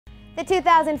The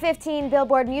 2015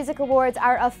 Billboard Music Awards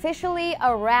are officially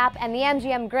a wrap, and the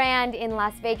MGM Grand in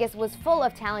Las Vegas was full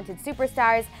of talented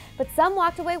superstars, but some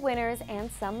walked away winners and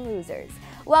some losers.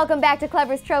 Welcome back to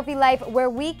Clevver's Trophy Life, where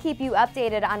we keep you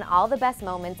updated on all the best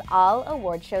moments all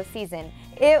award show season.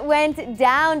 It went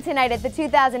down tonight at the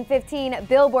 2015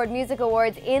 Billboard Music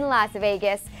Awards in Las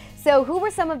Vegas. So who were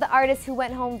some of the artists who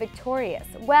went home victorious?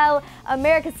 Well,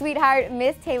 America's sweetheart,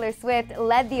 Miss Taylor Swift,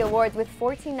 led the awards with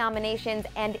 14 nominations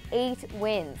and 8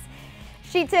 wins.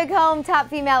 She took home Top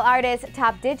Female Artist,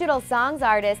 Top Digital Songs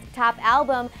Artist, Top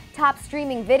Album, Top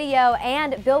Streaming Video,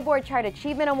 and Billboard Chart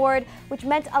Achievement Award, which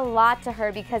meant a lot to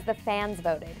her because the fans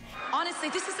voted. Honestly,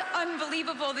 this is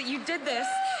unbelievable that you did this,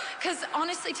 because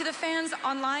honestly, to the fans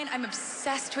online, I'm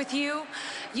obsessed with you.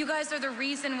 You guys are the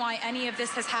reason why any of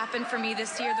this has happened for me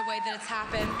this year, the way that it's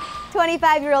happened.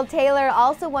 25-year-old Taylor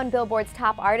also won Billboard's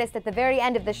Top Artist at the very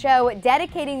end of the show,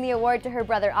 dedicating the award to her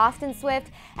brother Austin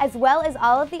Swift, as well as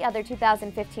all of the other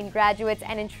 2015 graduates,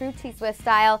 and in true T.Swfit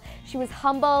style, she was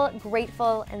humble,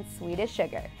 grateful, and sweet as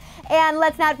sugar. And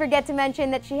let's not forget to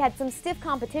mention that she had some stiff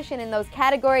competition in those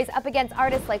categories up against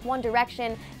artists like One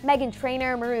Direction, Meghan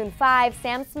Trainor, Maroon 5,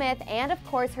 Sam Smith, and of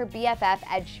course her BFF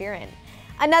Ed Sheeran.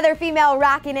 Another female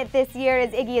rocking it this year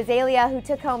is Iggy Azalea, who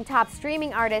took home Top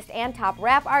Streaming Artist and Top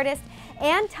Rap Artist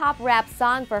and Top Rap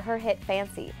Song for her hit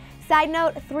Fancy. Side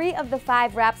note, 3 of the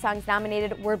 5 rap songs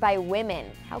nominated were by women.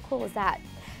 How cool was that?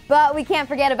 But we can't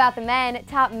forget about the men.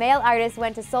 Top Male Artist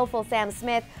went to soulful Sam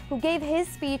Smith, who gave his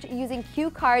speech using cue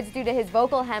cards due to his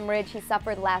vocal hemorrhage he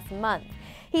suffered last month.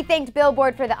 He thanked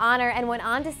Billboard for the honor and went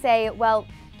on to say, well,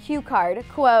 cue card,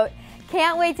 quote,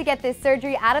 "Can't wait to get this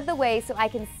surgery out of the way so I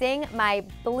can sing my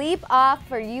bleep off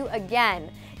for you again.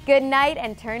 Good night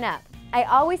and turn up." I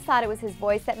always thought it was his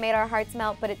voice that made our hearts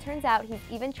melt, but it turns out he's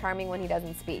even charming when he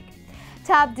doesn't speak.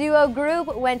 Top Duo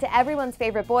Group went to everyone's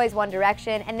favorite boys, One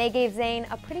Direction, and they gave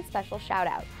Zayn a pretty special shout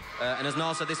out. And as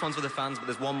Noel said, this one's for the fans, but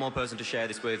there's one more person to share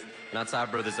this with, and that's our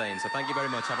brother Zayn. So thank you very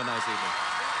much. Have a nice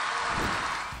evening.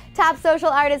 Top Social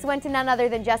Artist went to none other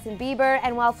than Justin Bieber,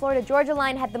 and while Florida Georgia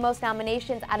Line had the most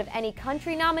nominations out of any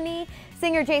country nominee,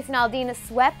 singer Jason Aldean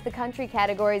swept the country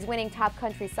categories, winning Top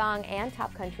Country Song and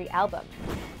Top Country Album.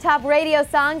 Top Radio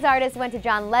Songs Artist went to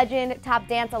John Legend, Top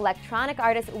Dance Electronic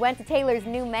Artist went to Taylor's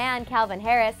new man, Calvin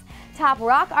Harris, Top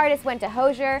Rock Artist went to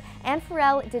Hozier, and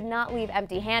Pharrell did not leave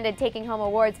empty-handed, taking home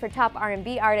awards for Top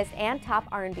R&B Artist and Top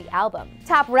R&B Album.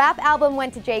 Top Rap Album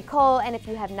went to J. Cole, and if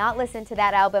you have not listened to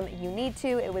that album, you need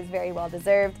to. It was very well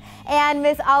deserved. And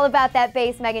Miss All About That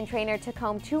Bass, Meghan Trainor, took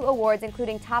home 2 awards,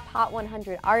 including Top Hot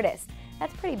 100 Artist.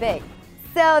 That's pretty big.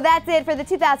 So that's it for the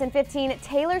 2015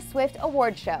 Taylor Swift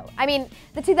Award Show. I mean,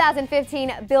 the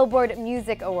 2015 Billboard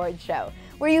Music Awards Show.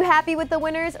 Were you happy with the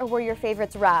winners, or were your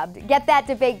favorites robbed? Get that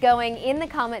debate going in the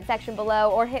comment section below,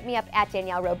 or hit me up at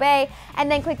Danielle Robay,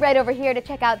 and then click right over here to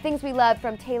check out things we love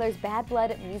from Taylor's Bad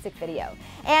Blood music video.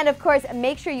 And of course,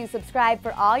 make sure you subscribe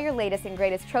for all your latest and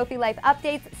greatest Trophy Life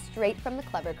updates straight from the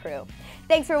Clevver crew.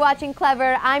 Thanks for watching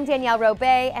Clevver. I'm Danielle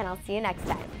Robay, and I'll see you next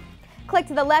time. Click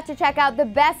to the left to check out the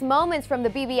best moments from the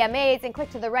BBMAs, and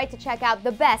click to the right to check out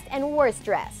the best and worst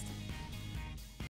dressed.